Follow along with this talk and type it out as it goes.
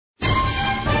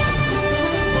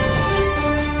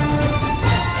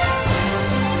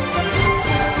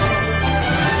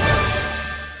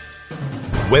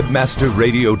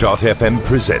Webmasterradio.fm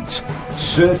presents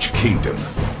Search Kingdom,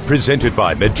 presented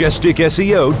by Majestic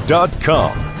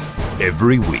SEO.com.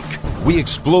 Every week, we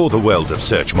explore the world of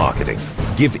search marketing,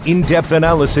 give in-depth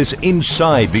analysis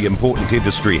inside the important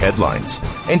industry headlines,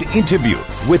 and interview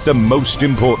with the most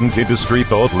important industry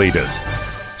thought leaders.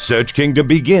 Search Kingdom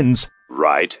begins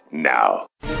right now.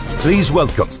 Please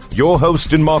welcome your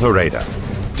host and moderator,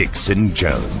 Dixon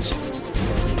Jones.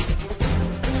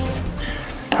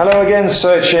 Hello again,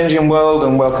 Search Engine World,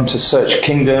 and welcome to Search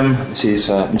Kingdom. This is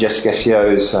Majestic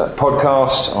SEO's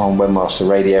podcast on Webmaster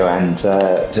Radio, and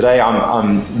today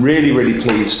I'm really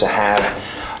pleased to have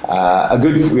a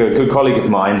good colleague of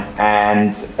mine,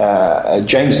 and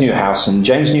James Newhouse. And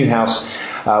James Newhouse,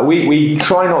 we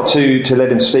try not to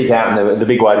let him speak out in the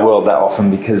big wide world that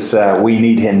often, because we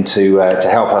need him to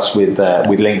help us with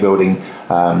link building,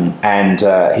 and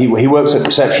he works at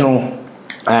Receptional.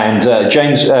 And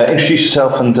James, introduce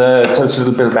yourself and tell us a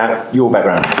little bit about your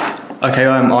background. Okay,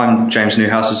 I'm James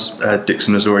Newhouse, as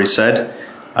Dixon has already said.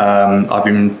 I've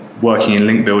been working in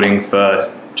link building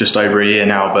for just over a year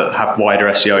now, but have wider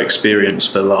SEO experience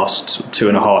for the last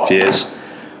 2.5 years.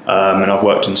 And I've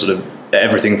worked on sort of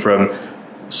everything from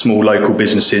small local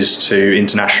businesses to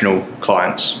international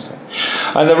clients.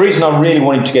 And the reason I really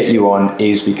wanted to get you on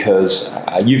is because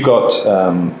you've got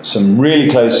some really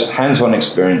close hands-on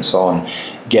experience on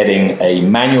getting a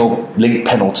manual link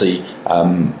penalty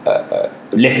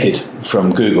lifted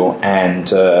from Google, and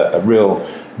a real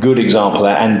good example.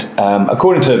 And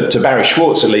according to Barry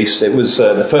Schwartz, at least, it was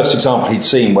the first example he'd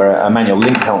seen where a manual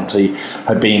link penalty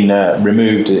had been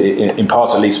removed, in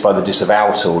part at least, by the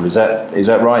Disavow tool. Is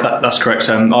that right? That's correct.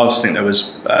 I also think there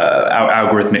was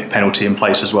algorithmic penalty in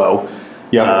place as well,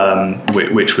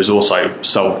 which was also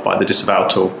solved by the Disavow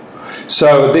tool.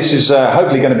 So this is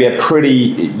hopefully going to be a pretty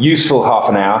useful half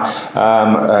an hour.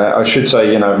 I should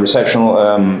say, Receptional.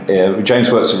 James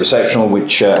works at Receptional,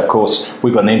 which of course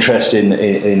we've got an interest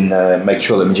in making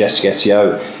sure that Majestic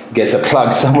SEO gets a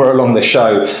plug somewhere along the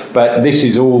show. But this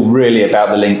is all really about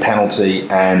the link penalty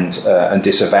and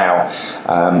Disavow.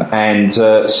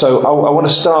 So I want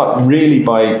to start really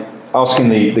by asking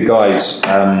the guys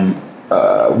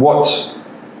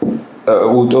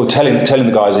or telling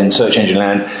the guys in search engine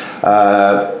land,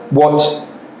 what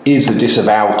is the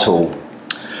Disavow tool?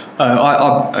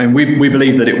 We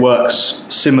believe that it works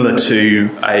similar to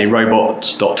a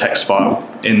robots.txt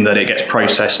file, in that it gets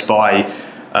processed by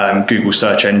Google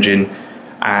search engine,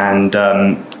 and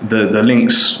the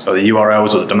links or the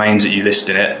URLs or the domains that you list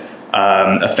in it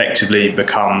effectively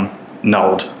become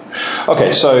nulled.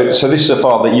 Okay, so this is a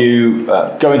file that you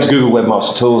go into Google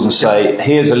Webmaster Tools and say,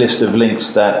 here's a list of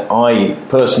links that I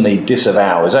personally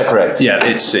disavow. Is that correct? Yeah,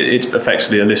 it's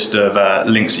effectively a list of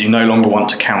links that you no longer want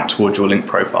to count towards your link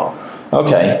profile.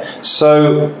 Okay,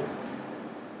 so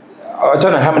I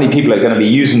don't know how many people are going to be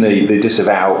using the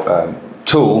Disavow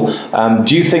tool.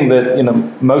 Do you think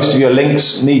that most of your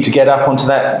links need to get up onto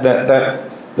that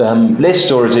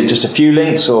list, or is it just a few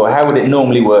links, or how would it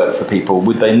normally work for people?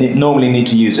 Would they normally need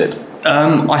to use it?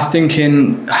 I think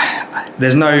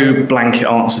there's no blanket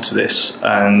answer to this,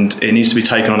 and it needs to be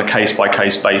taken on a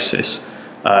case-by-case basis.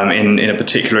 In a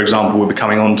particular example we'll be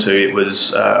coming on to, it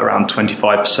was around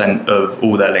 25% of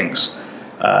all their links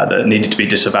that needed to be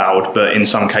disavowed, but in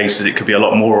some cases it could be a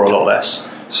lot more or a lot less.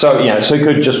 So it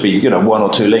could just be 1 or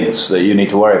 2 links that you need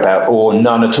to worry about, or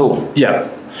none at all. Yeah.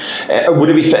 Would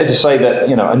it be fair to say that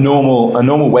a normal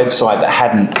website that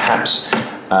hadn't perhaps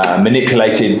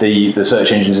manipulated the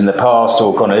search engines in the past,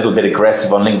 or gone a little bit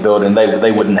aggressive on link building,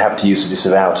 they wouldn't have to use the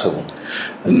Disavow tool?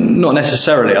 Not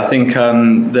necessarily. I think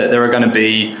that there are going to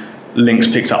be links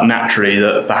picked up naturally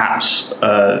that perhaps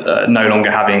no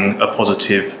longer having a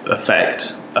positive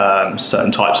effect.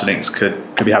 Certain types of links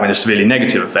could be having a severely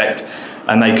negative effect,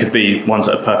 and they could be ones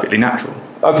that are perfectly natural.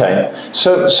 Okay,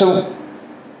 so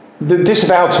the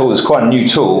Disavow tool is quite a new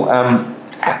tool.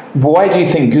 Why do you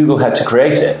think Google had to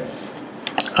create it?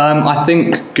 I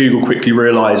think Google quickly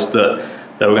realised that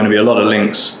there were going to be a lot of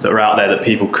links that were out there that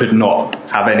people could not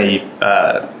have any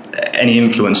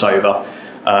influence over,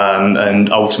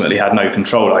 and ultimately had no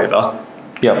control over.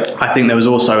 Yep. I think there was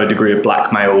also a degree of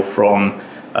blackmail from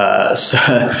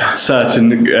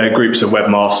certain groups of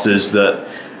webmasters that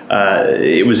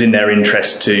it was in their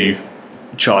interest to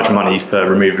charge money for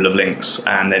removal of links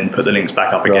and then put the links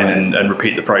back up again and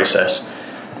repeat the process.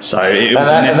 So it was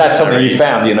and that's something you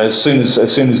found, as soon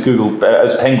as Google,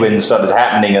 as Penguin started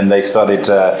happening and they started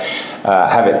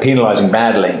penalising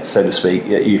bad links, so to speak,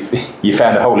 you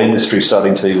found a whole industry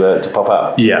starting to pop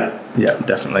up. Yeah,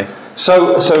 definitely.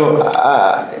 So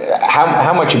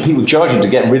how much are people charging to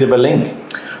get rid of a link?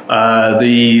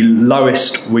 The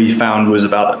lowest we found was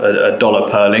about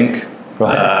 $1 per link,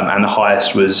 and the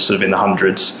highest was sort of in the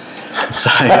hundreds. So,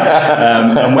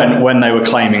 and when they were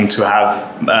claiming to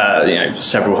have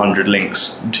several hundred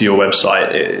links to your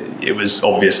website, it was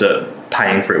obvious that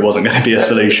paying for it wasn't going to be a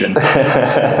solution.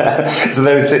 So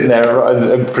they were sitting there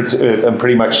and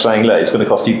pretty much saying, look, it's going to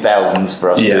cost you thousands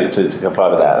for us to comply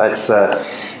with that. That's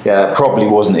probably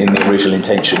wasn't in the original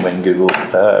intention when Google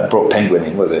brought Penguin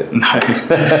in, was it? No.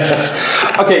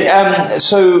 Okay,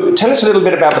 so tell us a little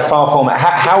bit about the file format.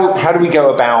 How do we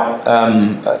go about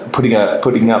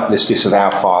putting up this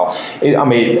disavow file?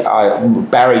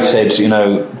 Barry said,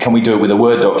 can we do it with a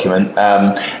Word document?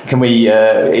 Can we?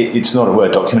 It's not a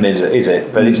Word document, is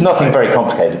it? But it's nothing very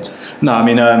complicated. No,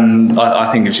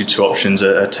 I think it gives you two options: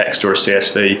 a text or a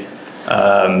CSV.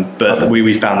 But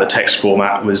we found the text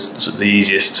format was the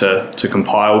easiest to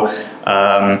compile.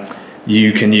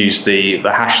 You can use the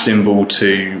hash symbol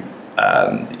to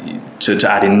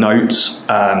add in notes.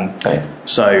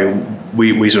 So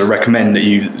we sort of recommend that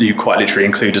you quite literally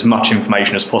include as much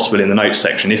information as possible in the notes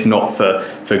section, if not for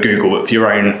Google, but for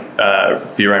your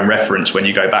own reference when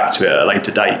you go back to it at a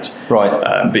later date.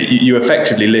 Right. But you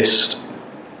effectively list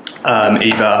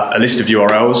either a list of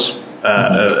URLs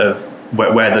of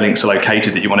where the links are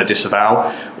located that you want to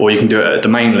disavow, or you can do it at a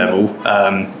domain level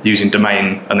using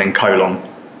domain and then colon.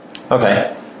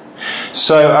 Okay.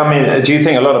 So, do you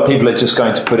think a lot of people are just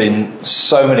going to put in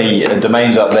so many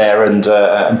domains up there and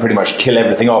pretty much kill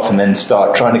everything off and then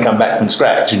start trying to come back from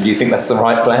scratch? And do you think that's the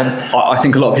right plan? I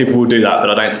think a lot of people will do that,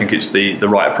 but I don't think it's the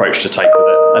right approach to take with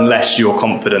it, unless you're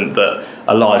confident that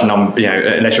a large number,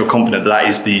 unless you're confident that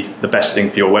is the best thing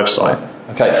for your website.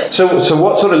 Okay. So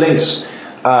what sort of links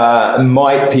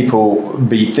might people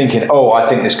be thinking, I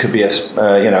think this could be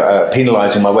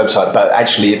penalising my website, but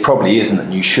actually it probably isn't,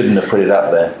 and you shouldn't have put it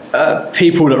up there?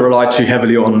 People that rely too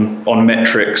heavily on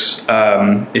metrics,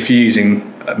 if you're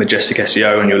using Majestic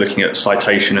SEO and you're looking at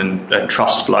citation and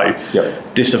trust flow,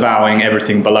 disavowing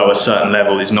everything below a certain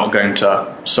level is not going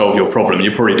to solve your problem.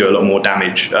 You probably do a lot more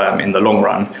damage in the long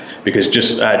run, because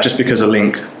just because a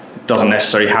link doesn't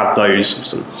necessarily have those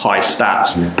sort of high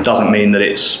stats doesn't mean that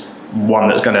it's one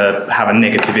that's going to have a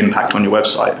negative impact on your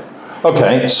website.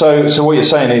 Okay, so what you're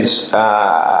saying is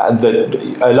that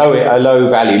a low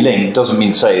value link doesn't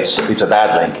mean say it's a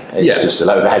bad link. It's just a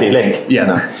low value link. Yeah.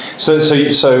 No. So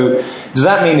does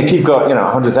that mean if you've got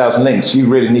 100,000 links, you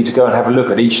really need to go and have a look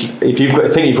at each? If you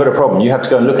think you've got a problem, you have to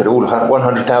go and look at all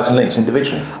 100,000 links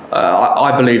individually.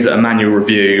 I believe that a manual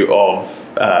review of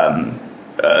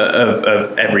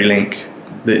every link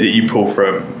that you pull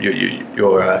from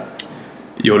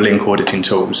your link auditing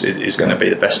tools is going to be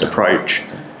the best approach.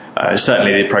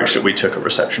 Certainly the approach that we took at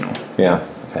Receptional. Yeah.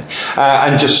 Okay.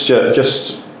 And just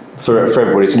for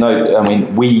everybody to know,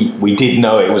 we did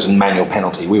know it was a manual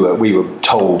penalty. We were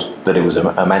told that it was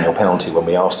a manual penalty when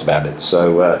we asked about it.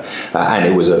 So and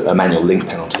it was a manual link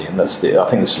penalty, and I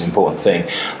think it's an important thing.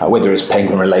 Whether it's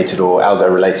Penguin related or Algo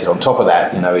related, on top of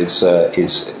that,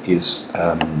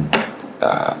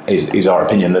 is our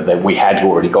opinion that we had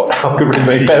already got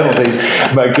algorithmic penalties,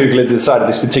 but Google had decided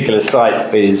this particular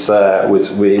site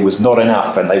was not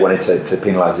enough, and they wanted to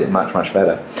penalise it much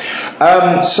better.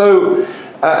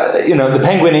 The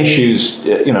Penguin issues,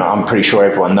 I'm pretty sure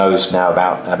everyone knows now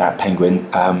about Penguin.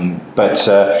 But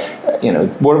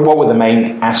what were the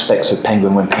main aspects of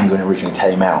Penguin when Penguin originally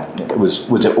came out?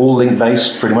 Was it all link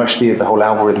based, pretty much the whole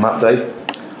algorithm update?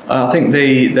 I think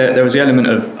there was the element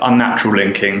of unnatural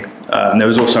linking. There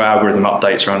was also algorithm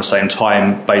updates around the same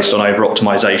time based on over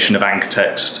optimization of anchor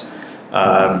text.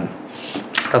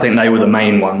 I think they were the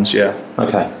main ones, yeah.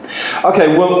 Okay.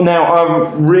 Well, now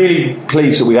I'm really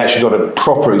pleased that we've actually got a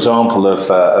proper example of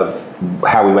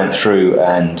how we went through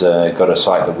and got a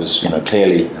site that was,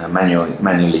 clearly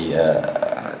manually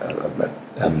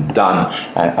done,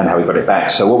 and how we got it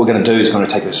back. So what we're going to do is going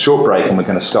to take a short break, and we're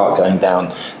going to start going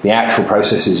down the actual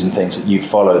processes and things that you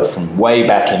followed from way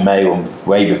back in May, or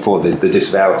way before the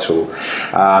Disavow tool,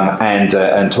 and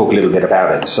talk a little bit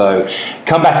about it. So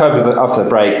come back after the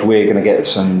break. We're going to get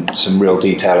some real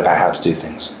detail about how to do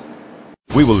things.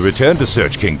 We will return to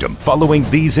Search Kingdom following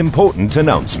these important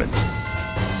announcements.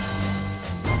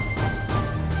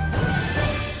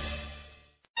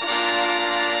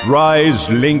 Rise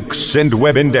links and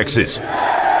web indexes.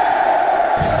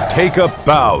 Take a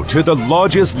bow to the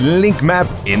largest link map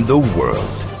in the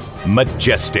world.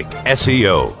 Majestic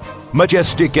SEO.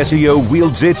 Majestic SEO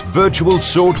wields its virtual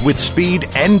sword with speed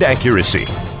and accuracy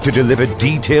to deliver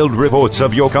detailed reports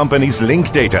of your company's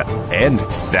link data and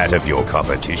that of your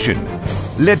competition.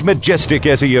 Let Majestic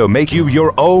SEO make you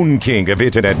your own king of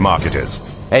internet marketers.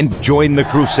 and join the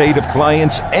crusade of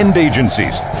clients and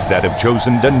agencies that have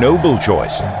chosen the noble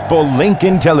choice for link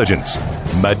intelligence.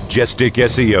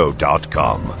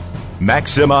 MajesticSEO.com.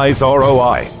 Maximize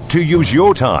ROI to use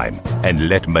your time and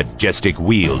let Majestic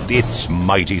wield its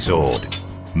mighty sword.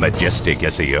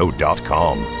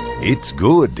 MajesticSEO.com. It's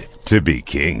good to be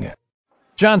king.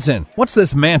 Johnson, what's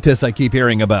this Mantis I keep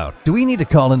hearing about? Do we need to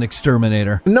call an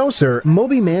exterminator? No, sir.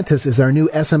 Moby Mantis is our new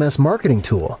SMS marketing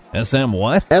tool. SM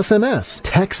what? SMS,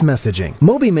 text messaging.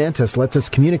 Moby Mantis lets us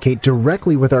communicate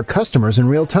directly with our customers in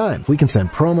real time. We can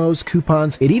send promos,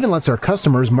 coupons. It even lets our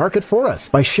customers market for us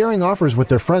by sharing offers with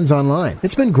their friends online.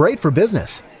 It's been great for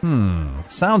business.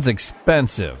 Sounds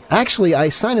expensive. Actually, I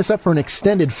signed us up for an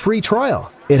extended free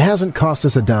trial. It hasn't cost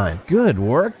us a dime. Good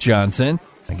work, Johnson.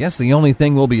 I guess the only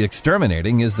thing we'll be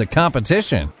exterminating is the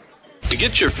competition. To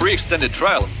get your free extended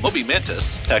trial of Moby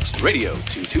Mantis, text radio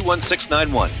to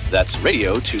 21691. That's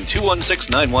radio to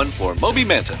 21691 for Moby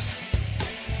Mantis.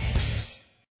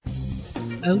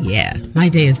 Oh yeah, my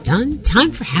day is done.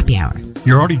 Time for happy hour.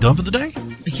 You're already done for the day?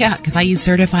 Yeah, because I use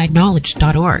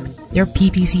CertifiedKnowledge.org. Their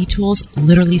PPC tools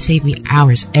literally save me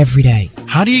hours every day.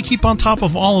 How do you keep on top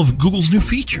of all of Google's new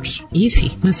features?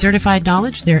 Easy. With Certified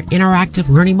Knowledge, their interactive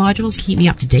learning modules keep me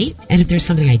up to date. And if there's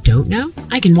something I don't know,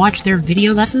 I can watch their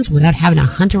video lessons without having to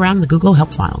hunt around the Google help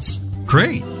files.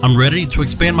 Great. I'm ready to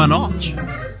expand my knowledge.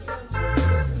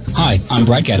 Hi, I'm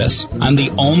Brad Geddes. I'm the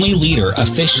only leader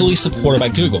officially supported by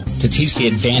Google to teach the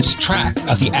advanced track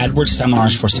of the AdWords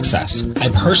Seminars for Success. I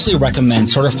personally recommend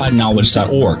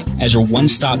CertifiedKnowledge.org as your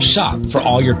one-stop shop for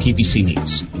all your PPC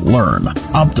needs. Learn,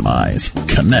 optimize,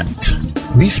 connect.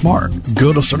 Be smart.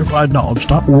 Go to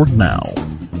CertifiedKnowledge.org now.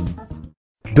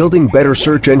 Building better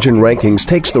search engine rankings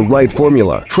takes the right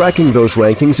formula. Tracking those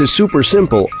rankings is super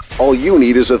simple. All you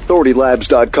need is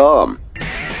AuthorityLabs.com.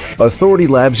 Authority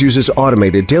Labs uses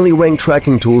automated daily rank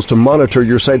tracking tools to monitor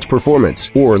your site's performance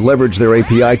or leverage their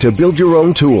API to build your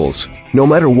own tools. No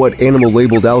matter what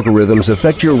animal-labeled algorithms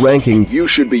affect your ranking, you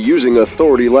should be using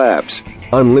Authority Labs.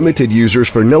 Unlimited users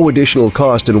for no additional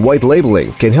cost and white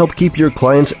labeling can help keep your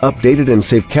clients updated and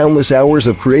save countless hours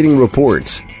of creating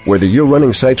reports. Whether you're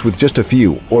running sites with just a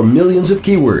few or millions of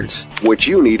keywords, what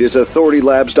you need is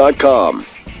AuthorityLabs.com.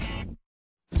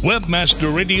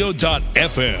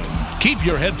 Webmasterradio.fm. Keep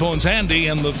your headphones handy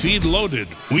and the feed loaded.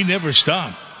 We never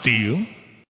stop. Do you?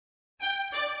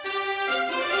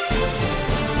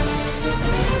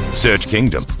 Search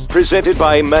Kingdom, presented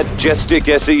by Majestic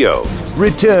SEO,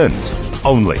 returns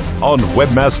only on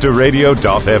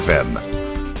Webmasterradio.fm.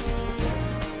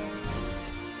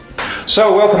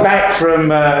 So welcome back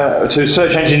to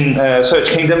Search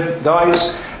Kingdom,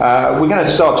 guys. We're going to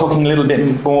start talking a little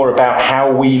bit more about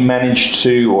how we managed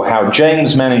to, or how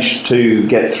James managed to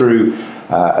get through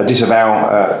a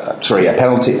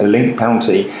link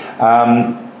penalty.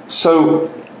 So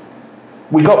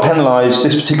we got penalised.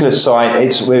 This particular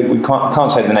site, we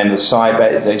can't say the name of the site,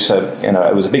 but it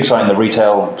was a big site in the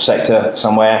retail sector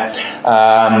somewhere.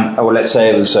 Or let's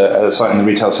say it was a site in the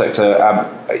retail sector.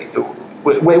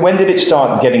 When did it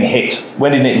start getting hit?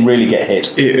 When did it really get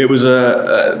hit? It was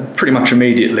pretty much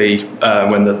immediately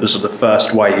when the sort of the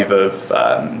first wave of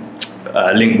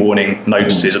link warning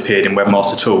notices appeared in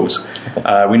Webmaster Tools.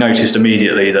 We noticed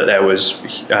immediately that there was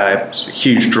a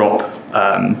huge drop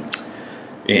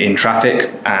in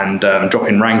traffic and drop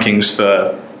in rankings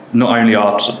for not only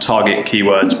our sort of target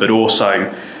keywords but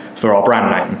also for our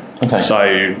brand name. Okay.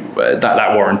 So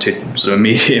that warranted sort of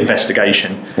immediate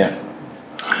investigation. Yeah.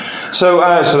 So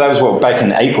that was back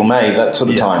in April, May, that sort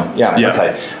of time. Yeah.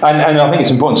 Okay. And I think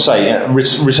it's important to say,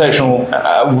 researchable.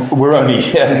 We're only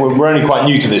quite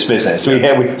new to this business.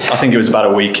 I think it was about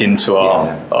a week into our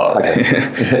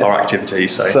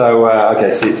activities. So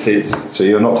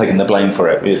you're not taking the blame for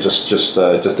it. You're just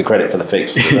the credit for the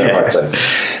fix.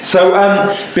 So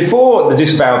before the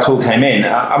Disavow tool came in,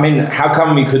 how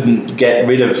come we couldn't get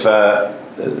rid of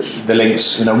the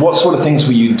links? What sort of things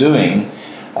were you doing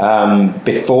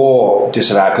before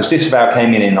Disavow? Because Disavow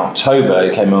came in October.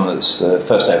 It came on as the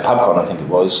first day of PubCon, I think it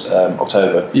was,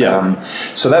 October. Yeah.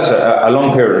 So that's a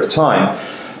long period of time.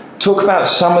 Talk about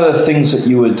some of the things that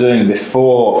you were doing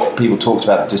before people talked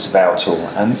about the Disavow tool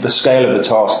and the scale of the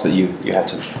task that you had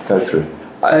to go through.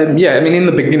 In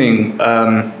the beginning,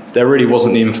 there really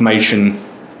wasn't the information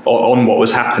on what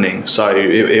was happening, so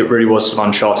it really was sort of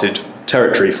uncharted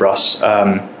territory for us.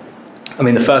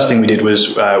 The first thing we did was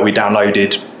we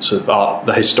downloaded sort of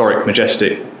the historic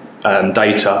Majestic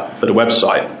data for the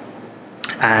website,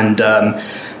 and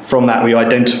from that we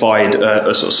identified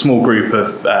a sort of small group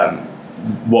of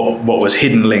what was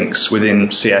hidden links within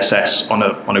CSS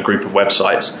on a group of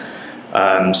websites.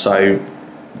 So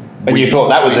And you thought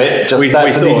that was it?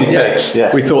 That's an easy fix.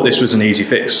 Yeah. We thought this was an easy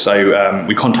fix. So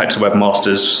we contacted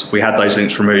webmasters. We had those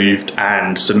links removed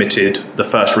and submitted the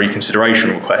first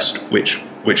reconsideration request, which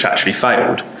actually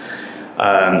failed.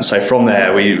 So from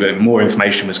there, more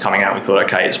information was coming out. We thought,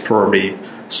 okay, it's probably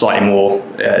slightly more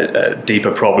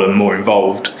deeper problem, more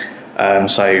involved.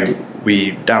 So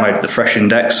we downloaded the Fresh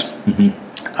Index.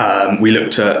 Mm-hmm. We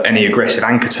looked at any aggressive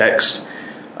anchor text.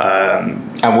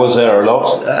 And was there a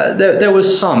lot? There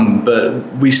was some,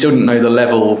 but we still didn't know the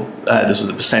level,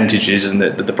 the percentages and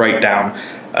the breakdown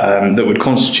that would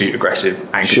constitute aggressive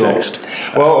anchor text.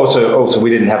 Well, also we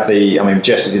didn't have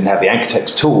Majestic didn't have the anchor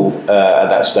text tool at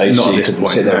that stage, so you couldn't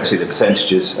sit there and see the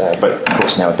percentages, but of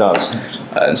course now it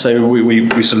does. So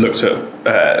we sort of looked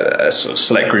at a sort of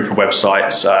select group of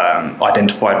websites,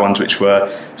 identified ones which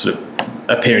were sort of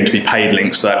appearing to be paid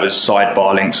links. So that was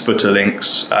sidebar links, footer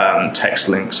links, text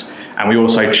links, and we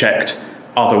also checked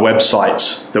other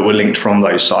websites that were linked from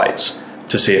those sites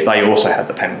to see if they also had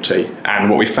the penalty. And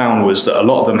what we found was that a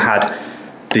lot of them had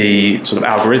the sort of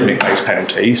algorithmic based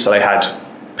penalties, so they had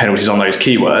penalties on those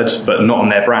keywords but not on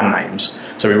their brand names.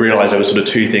 So we realised there were sort of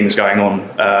two things going on.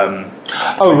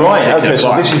 Okay,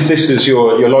 so this is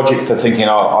your logic for thinking,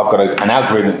 I've got an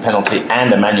algorithmic penalty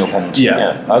and a manual penalty.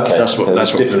 Yeah. Okay. So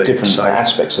that's different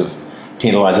aspects of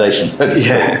penalisations.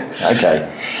 Yeah.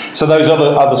 Okay. So those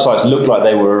other sites looked like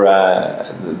they were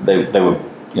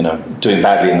doing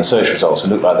badly in the search results. It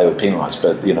looked like they were penalised,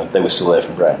 but they were still there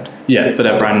for brand. Yeah, for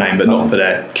their brand name, but not for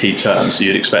their key terms. So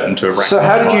you'd expect them to have ranked. So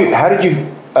how did you?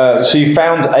 So you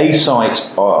found a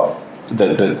site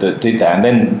that did that, and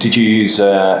then did you use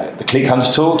the Click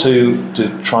Hunter tool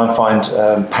to try and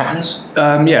find patterns?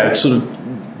 Yeah, sort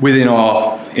of within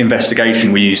our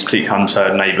investigation, we used Click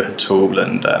Hunter, Neighbourhood tool,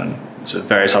 and sort of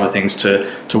various other things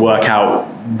to work out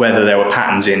whether there were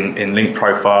patterns in link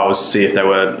profiles, see if there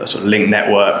were sort of link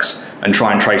networks, and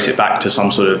try and trace it back to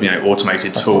some sort of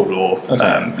automated tool or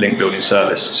link building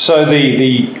service. So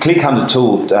the Click Hunter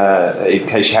tool, in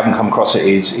case you haven't come across it,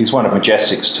 is one of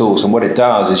Majestic's tools, and what it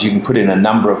does is you can put in a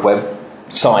number of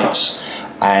websites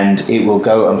and it will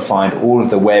go and find all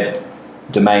of the web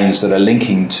domains that are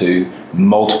linking to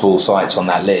multiple sites on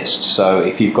that list. So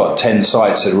if you've got 10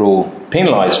 sites that are all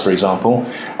penalised, for example,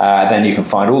 then you can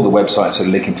find all the websites that are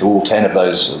linking to all 10 of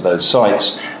those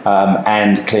sites,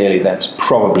 and clearly that's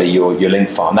probably your link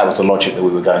farm. That was the logic that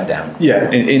we were going down.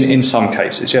 Yeah, in some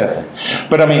cases, yeah.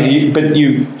 But I know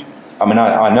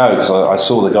because I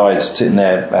saw the guys sitting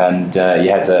there, and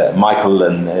you had Michael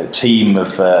and a team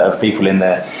of people in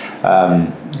there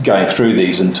going through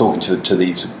these and talking to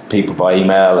these people by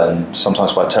email and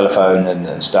sometimes by telephone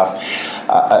and stuff.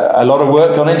 A lot of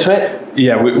work gone into it?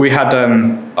 Yeah, we had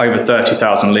over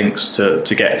 30,000 links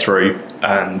to get through,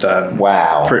 and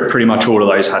wow, pretty much all of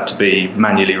those had to be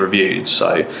manually reviewed.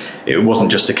 So it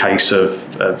wasn't just a case of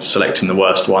selecting the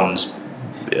worst ones,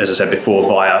 as I said before,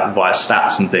 via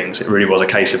stats and things. It really was a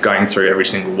case of going through every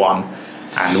single one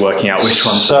and working out which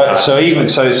ones. So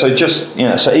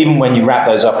even when you wrap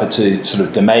those up into sort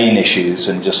of domain issues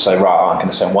and just say, right, I'm going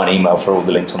to send one email for all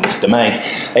the links on this domain,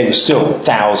 it was still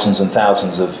thousands and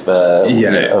thousands of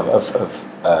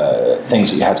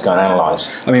things that you had to go and analyse.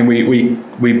 I mean,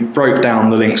 we broke down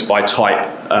the links by type.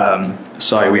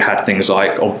 So we had things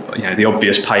like the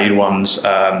obvious paid ones,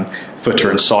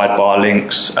 footer and sidebar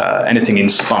links, anything in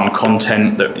spun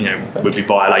content that would be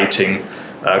violating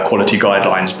quality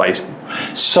guidelines based.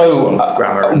 So,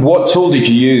 what tool did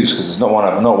you use? Because it's not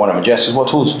one of Majestic's. What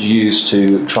tools did you use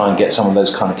to try and get some of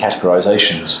those kind of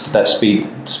categorizations? Did that speed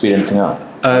anything up?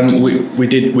 We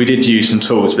did use some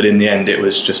tools, but in the end, it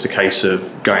was just a case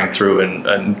of going through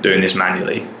and doing this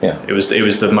manually. Yeah, it was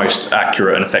the most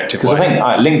accurate and effective way. Because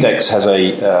I think LinkDex has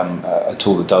a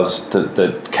tool that does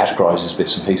that categorizes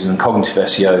bits and pieces, and Cognitive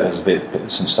SEO has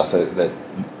some stuff that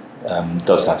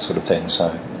does that sort of thing.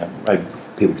 So maybe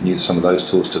people can use some of those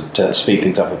tools to speed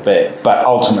things up a bit. But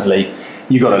ultimately,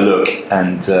 you've got to look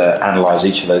and analyse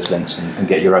each of those links and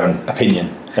get your own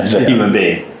opinion as a human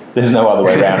being. There's no other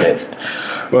way around it.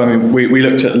 Well, I mean, we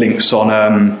looked at links on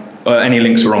any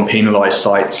links were on penalised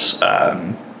sites. They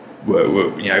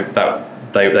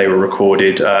were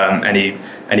recorded.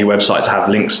 Any websites have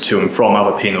links to and from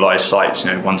other penalised sites,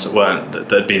 ones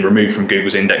that had been removed from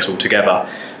Google's index altogether.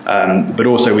 But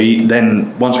also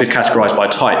once we'd categorised by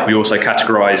type, we also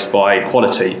categorised by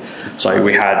quality. So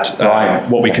we had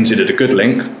what we considered a good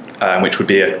link, which would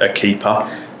be a keeper.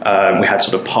 We had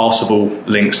sort of passable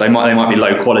links. They might be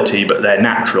low quality, but they're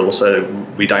natural, so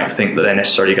we don't think that they're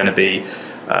necessarily going to be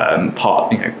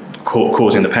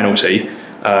causing the penalty.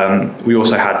 We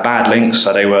also had bad links,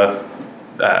 so they were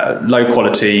low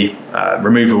quality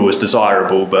removal was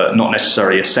desirable, but not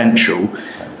necessarily essential,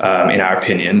 in our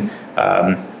opinion.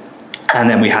 And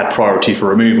then we had priority for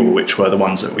removal, which were the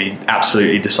ones that we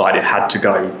absolutely decided had to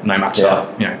go, no matter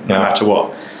matter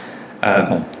what.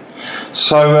 Okay.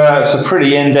 So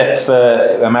pretty in-depth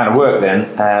amount of work then,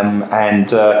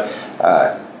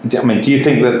 do you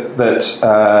think that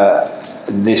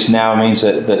this now means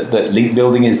that link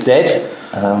building is dead?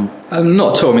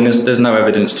 Not at all. I mean, there's no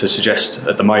evidence to suggest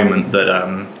at the moment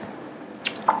that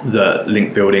that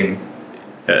link building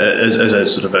as a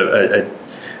sort of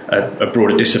a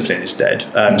broader discipline is dead.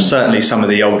 Certainly some of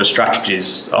the older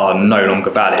strategies are no longer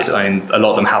valid. I mean, a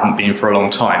lot of them haven't been for a long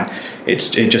time.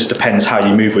 It just depends how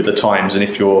you move with the times, and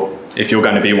if you're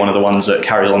going to be one of the ones that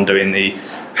carries on doing the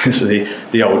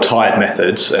old tired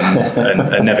methods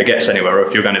and never gets anywhere, or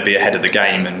if you're going to be ahead of the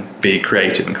game and be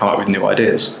creative and come up with new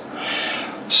ideas.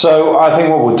 So I think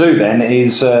what we'll do then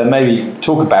is maybe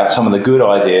talk about some of the good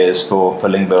ideas for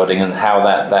link building and how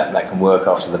that can work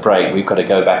after the break. We've got to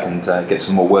go back and get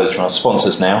some more words from our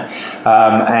sponsors now,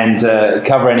 and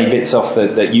cover any bits off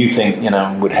that you think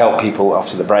would help people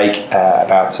after the break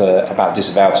about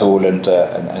Disavow tool and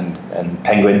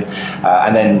Penguin,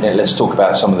 and then let's talk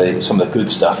about some of the good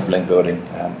stuff of link building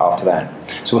after that.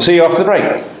 So we'll see you after the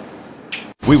break.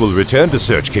 We will return to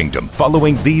Search Kingdom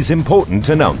following these important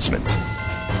announcements.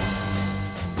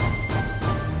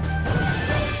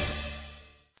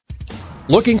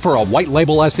 Looking for a white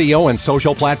label SEO and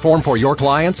social platform for your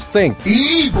clients? Think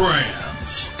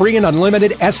eBrands. Free and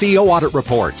unlimited SEO audit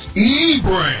reports.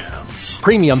 eBrands.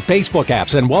 Premium Facebook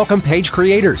apps and welcome page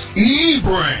creators.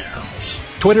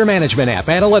 eBrands. Twitter management app,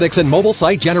 analytics, and mobile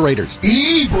site generators.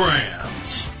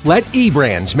 eBrands. Let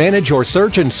eBrands manage your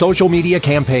search and social media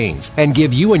campaigns and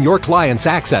give you and your clients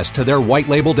access to their white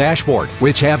label dashboard,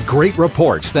 which have great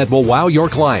reports that will wow your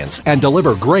clients and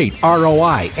deliver great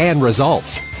ROI and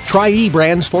results. Try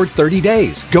eBrands for 30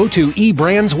 days. Go to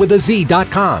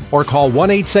eBrandsWithAZ.com or call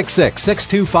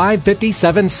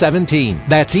 1-866-625-5717.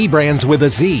 That's eBrands with a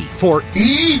Z for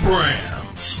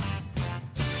eBrands.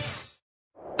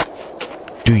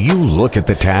 Do you look at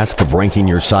the task of ranking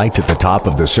your site at the top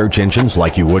of the search engines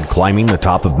like you would climbing the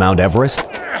top of Mount Everest?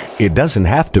 It doesn't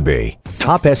have to be.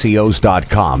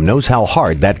 TopSEOs.com knows how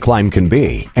hard that climb can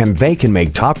be, and they can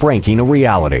make top ranking a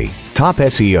reality. Top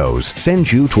SEOs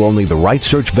sends you to only the right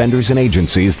search vendors and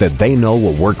agencies that they know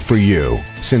will work for you.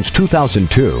 Since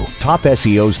 2002,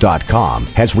 TopSEOs.com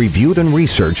has reviewed and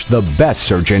researched the best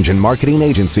search engine marketing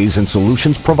agencies and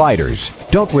solutions providers.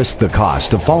 Don't risk the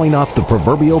cost of falling off the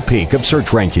proverbial peak of search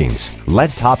rankings.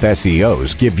 Let Top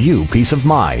SEOs give you peace of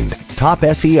mind.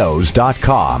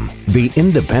 TopSEOs.com, the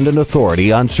independent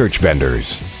authority on search vendors.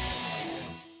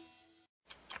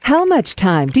 How much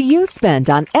time do you spend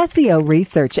on SEO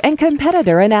research and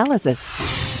competitor analysis?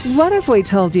 What if we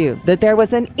told you that there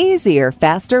was an easier,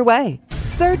 faster way?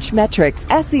 Searchmetrics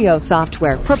SEO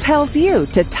software propels you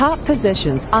to top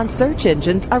positions on search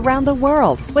engines around the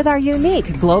world with our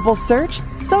unique global search,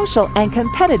 social, and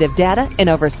competitive data in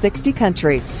over 60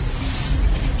 countries.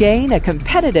 Gain a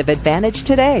competitive advantage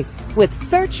today with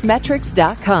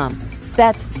Searchmetrics.com.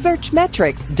 That's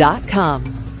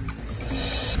Searchmetrics.com.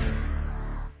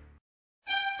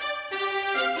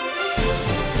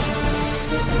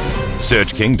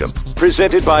 Search Kingdom,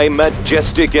 presented by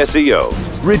Majestic SEO,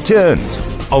 returns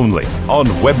only on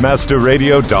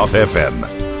webmasterradio.fm.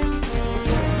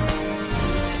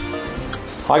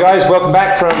 Hi guys, welcome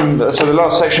back to the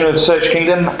last section of Search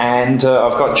Kingdom, and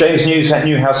I've got James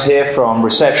Newhouse here from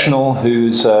Receptional,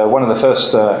 who's one of the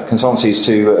first consultancies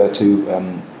to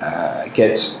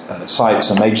get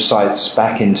sites and major sites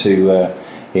back into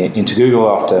Google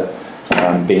after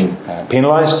being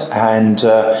penalised. And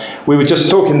we were just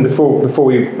talking before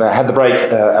we had the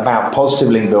break about positive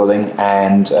link building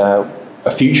and a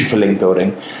future for link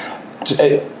building.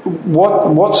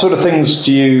 What sort of things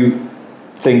do you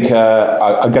think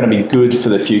are going to be good for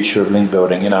the future of link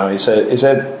building? Is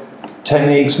there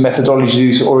techniques,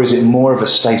 methodologies, or is it more of a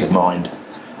state of mind?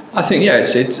 I think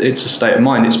it's a state of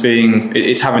mind.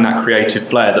 It's having that creative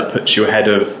flair that puts you ahead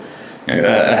of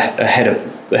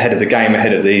the game,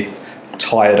 ahead of the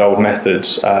tired old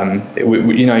methods.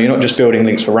 You're not just building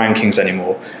links for rankings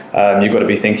anymore. You've got to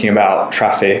be thinking about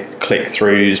traffic,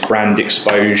 click-throughs, brand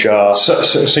exposure.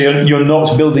 So you're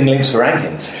not building links for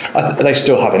rankings? They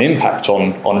still have an impact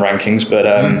on rankings, but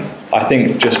I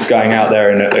think just going out there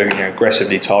and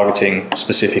aggressively targeting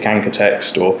specific anchor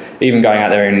text, or even going out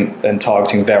there and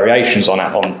targeting variations on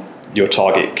your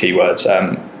target keywords,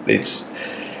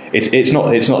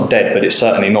 it's not dead, but it's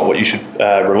certainly not what you should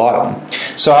rely on.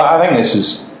 So I think this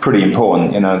is pretty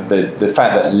important. The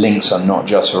fact that links are not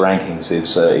just for rankings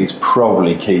is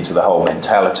probably key to the whole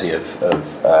mentality of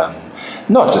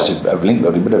not just of link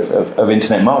building, but of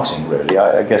internet marketing. Really,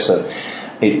 I guess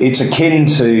it's akin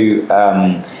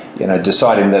to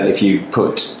deciding that if you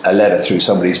put a letter through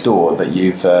somebody's door that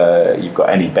you've got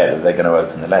any bet that they're going to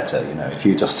open the letter. If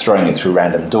you're just throwing it through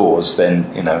random doors,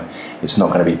 then it's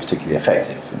not going to be particularly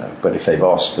effective. But if they've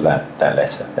asked for that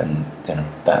letter, then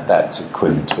that's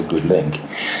equivalent to a good link.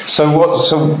 So what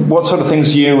sort of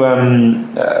things do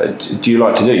you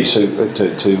like to do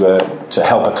to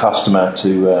help a customer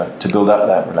to build up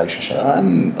that relationship?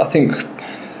 I think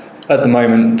at the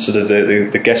moment, sort of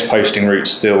the guest posting route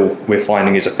still we're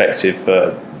finding is effective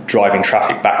for driving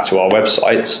traffic back to our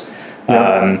websites.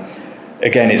 Yeah.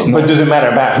 Again, it's not. But does it matter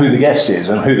about who the guest is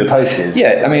and who the post is?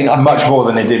 Yeah, I mean, much more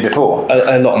than it did before.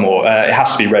 A lot more. It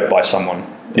has to be read by someone.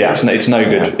 Yeah, it's no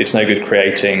good. Yeah. It's no good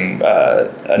creating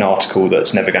an article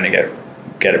that's never going to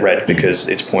get read because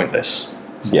it's pointless.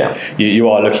 So yeah, you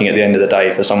are looking at the end of the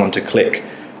day for someone to click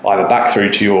either back through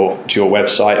to your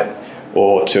website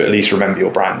or to at least remember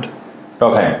your brand.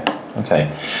 Okay.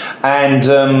 And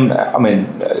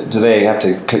do they have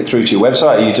to click through to your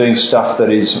website? Are you doing stuff that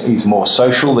is more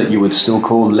social that you would still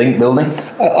call link building?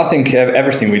 I think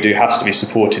everything we do has to be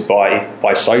supported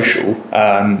by social.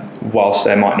 Whilst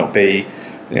there might not be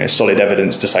solid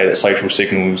evidence to say that social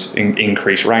signals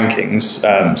increase rankings,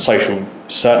 social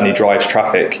certainly drives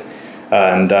traffic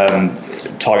and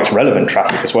targets relevant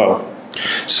traffic as well.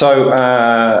 So,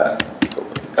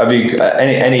 have you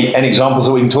any examples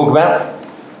that we can talk about?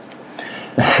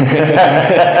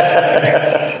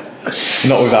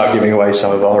 Not without giving away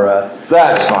some of our.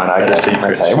 That's fine. I guess.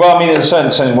 Okay. Well, I mean, there's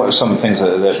certainly what some of the things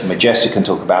that Majestic can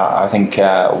talk about. I think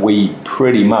we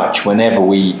pretty much, whenever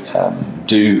we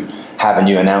do have a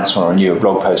new announcement or a new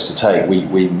blog post to take,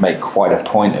 we make quite a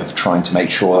point of trying to make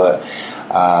sure that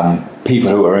people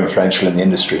who are influential in the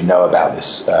industry know about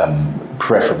this,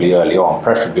 preferably early on,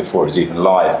 preferably before it's even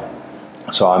live.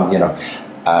 So I'm,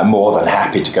 more than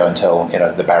happy to go and tell,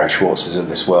 the Barry Schwartzes of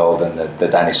this world and the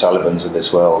Danny Sullivans of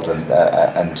this world and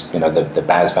the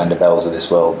Baz van der Bels of this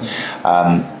world,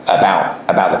 about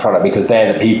the product, because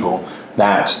they're the people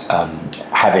that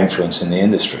have influence in the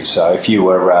industry. So if you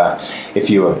were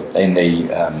in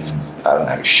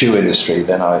the shoe industry,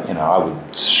 then I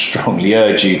would strongly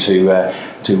urge you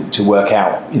to work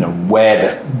out where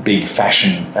the big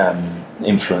fashion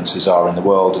influences are in the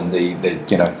world, and the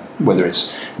whether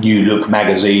it's New Look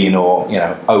magazine or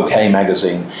OK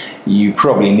magazine, you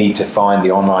probably need to find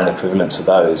the online equivalents of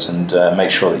those and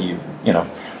make sure that you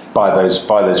buy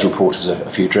those reporters a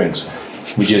few drinks.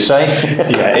 Would you say?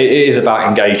 Yeah, it is about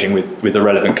engaging with the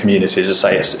relevant communities. As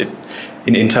I say,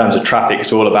 in terms of traffic,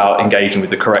 it's all about engaging with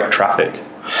the correct traffic.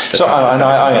 So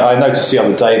I noticed the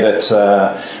other day that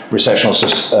Receptionals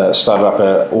just started up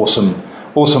an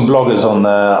awesome bloggers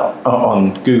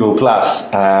on Google Plus,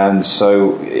 and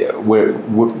so we're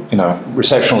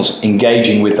Receptionals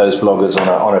engaging with those bloggers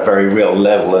on a very real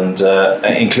level, and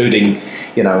including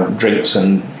drinks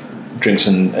and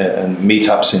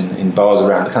meetups in bars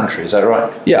around the country. Is that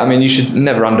right? Yeah, I mean, you should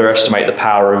never underestimate the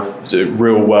power of the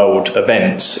real world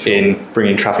events in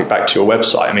bringing traffic back to your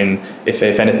website. I mean, if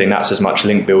anything, that's as much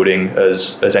link building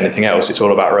as anything else. It's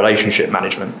all about relationship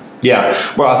management. Yeah,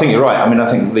 well, I think you're right. I mean, I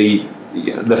think the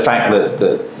fact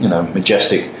that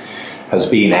Majestic has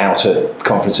been out at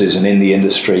conferences and in the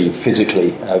industry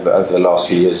physically over the last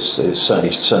few years has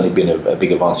certainly been a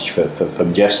big advantage for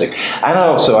Majestic. And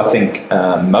I think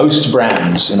most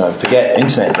brands, forget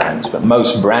internet brands, but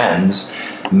most brands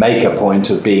make a point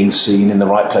of being seen in the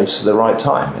right place at the right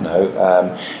time.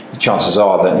 Chances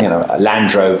are that a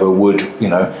Land Rover would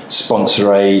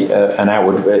sponsor an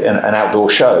outdoor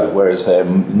show, whereas they're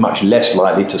much less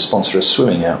likely to sponsor a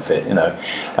swimming outfit.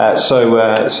 So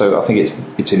I think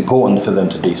it's important for them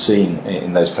to be seen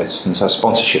in those places, and so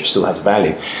sponsorship still has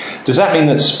value. Does that mean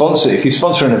that if you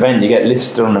sponsor an event, you get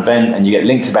listed on an event and you get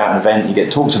linked about an event, you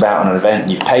get talked about on an event,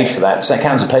 and you've paid for that? Does that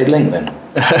count as a paid link then?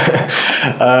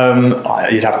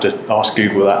 You'd have to ask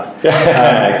Google that.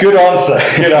 Good answer.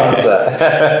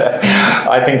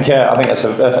 I think that's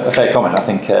a fair comment. I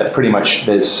think pretty much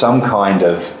there's still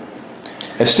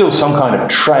some kind of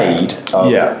trade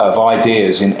of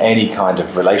ideas in any kind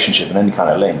of relationship and any kind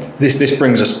of link. This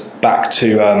brings us back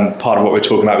to part of what we're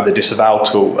talking about with the Disavow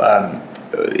tool.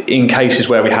 In cases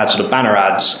where we had sort of banner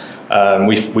ads,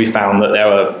 we found that there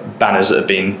were banners that had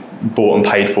been bought and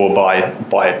paid for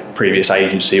by previous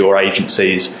agency or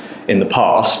agencies in the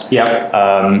past.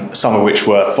 Yeah. Some of which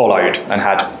were followed and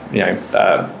had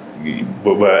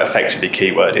were effectively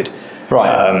keyworded.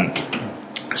 Right.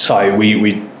 So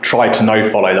we tried to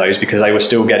no-follow those because they were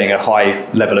still getting a high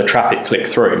level of traffic click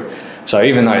through. So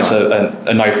even though it's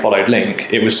a no-followed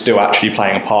link, it was still actually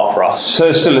playing a part for us.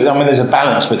 So still, I mean, there's a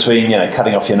balance between,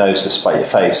 cutting off your nose to spite your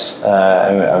face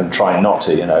and trying not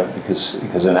to,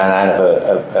 because an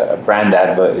advert, a brand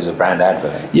advert is a brand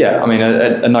advert. Yeah, I mean,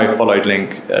 a no-followed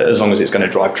link, as long as it's going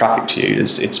to drive traffic to you,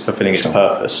 it's fulfilling its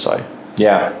purpose. So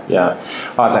yeah,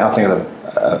 I think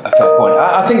it's a fair point.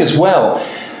 I think as well,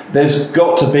 there's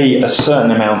got to be a certain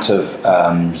amount of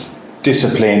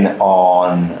discipline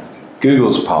on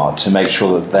Google's part to make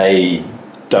sure that they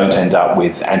don't end up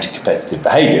with anti-competitive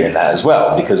behavior in that as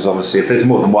well, because obviously if there were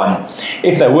more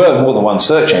than one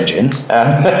search engine,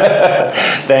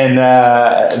 then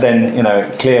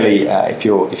clearly if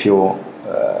you're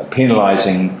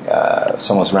penalizing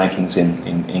someone's rankings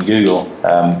in Google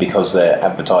because they're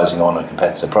advertising on a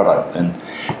competitor product, then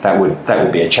that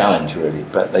would be a challenge really.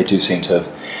 But they do seem to have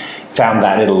found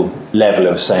that little level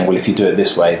of saying, well, if you do it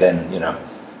this way, then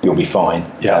you'll be fine.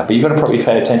 Yeah. But you've got to probably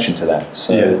pay attention to that.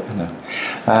 So,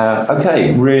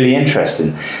 okay, really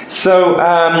interesting. So,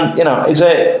 is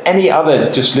there any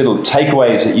other just little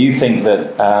takeaways that you think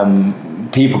that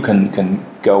people can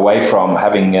go away from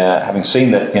having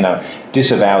seen that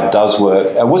Disavow does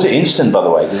work? Was it instant, by the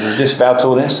way? Is the Disavow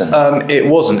tool instant? It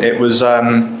wasn't. It was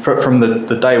from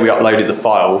the day we uploaded the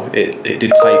file. It did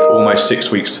take almost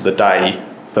 6 weeks to the day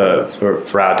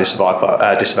for our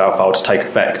Disavow file to take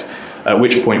effect. At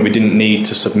which point we didn't need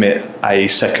to submit a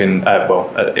second,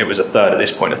 it was a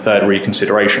third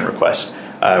reconsideration request.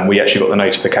 We actually got the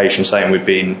notification saying we'd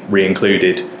been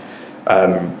re-included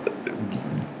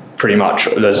pretty much,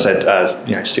 as I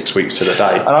said, 6 weeks to the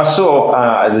day. And I saw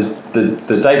the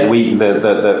date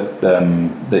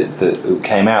that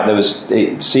came out,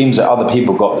 it seems that other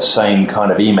people got the same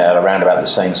kind of email around about the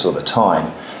same sort of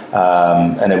time.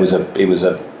 And it was a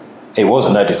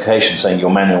notification saying your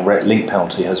manual link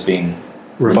penalty has been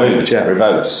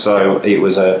revoked. So it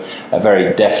was a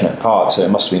very definite part. So it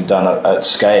must have been done at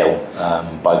scale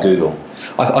by Google.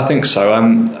 I think so.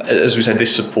 As we said,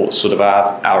 this supports sort of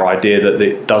our idea that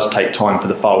it does take time for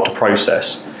the file to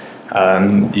process.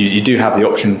 You do have the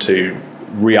option to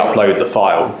re-upload the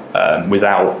file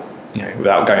without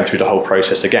going through the whole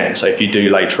process again. So if you do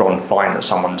later on find that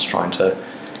someone's trying to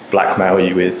blackmail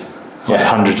you with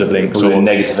hundreds of links or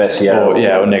negative SEO,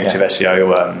 or negative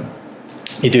SEO,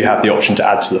 you do have the option to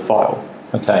add to the file.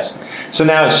 Okay, so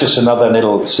now it's just another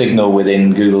little signal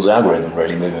within Google's algorithm,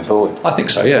 really, moving forward. I think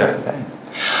so, yeah. Okay.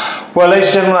 Well, ladies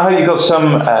and gentlemen, I hope you got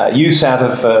some use out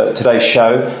of today's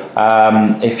show.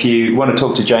 If you want to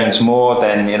talk to James more,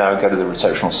 then go to the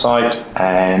Researchable site,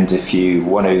 and if you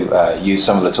want to use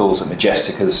some of the tools that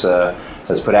Majestic has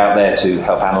put out there to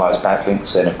help analyze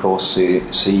backlinks, then of course see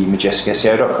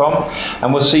MajesticSEO.com,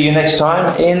 and we'll see you next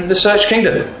time in the Search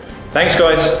Kingdom. Thanks,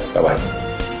 guys. Bye-bye.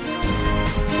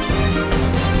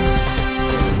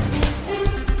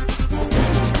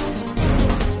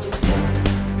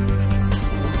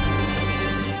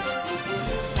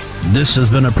 This has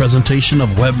been a presentation of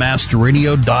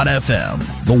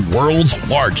WebmasterRadio.fm, the world's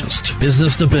largest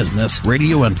business-to-business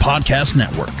radio and podcast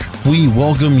network. We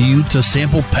welcome you to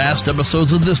sample past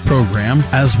episodes of this program,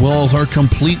 as well as our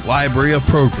complete library of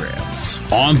programs,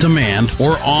 on demand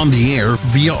or on the air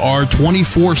via our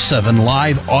 24/7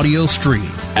 live audio stream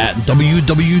at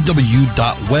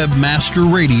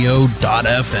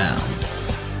www.webmasterradio.fm.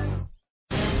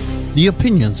 The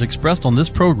opinions expressed on this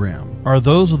program are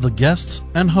those of the guests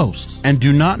and hosts and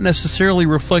do not necessarily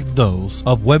reflect those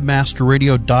of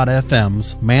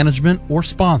WebmasterRadio.fm's management or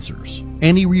sponsors.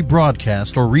 Any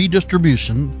rebroadcast or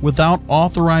redistribution without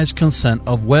authorized consent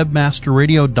of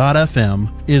WebmasterRadio.fm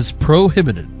is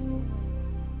prohibited.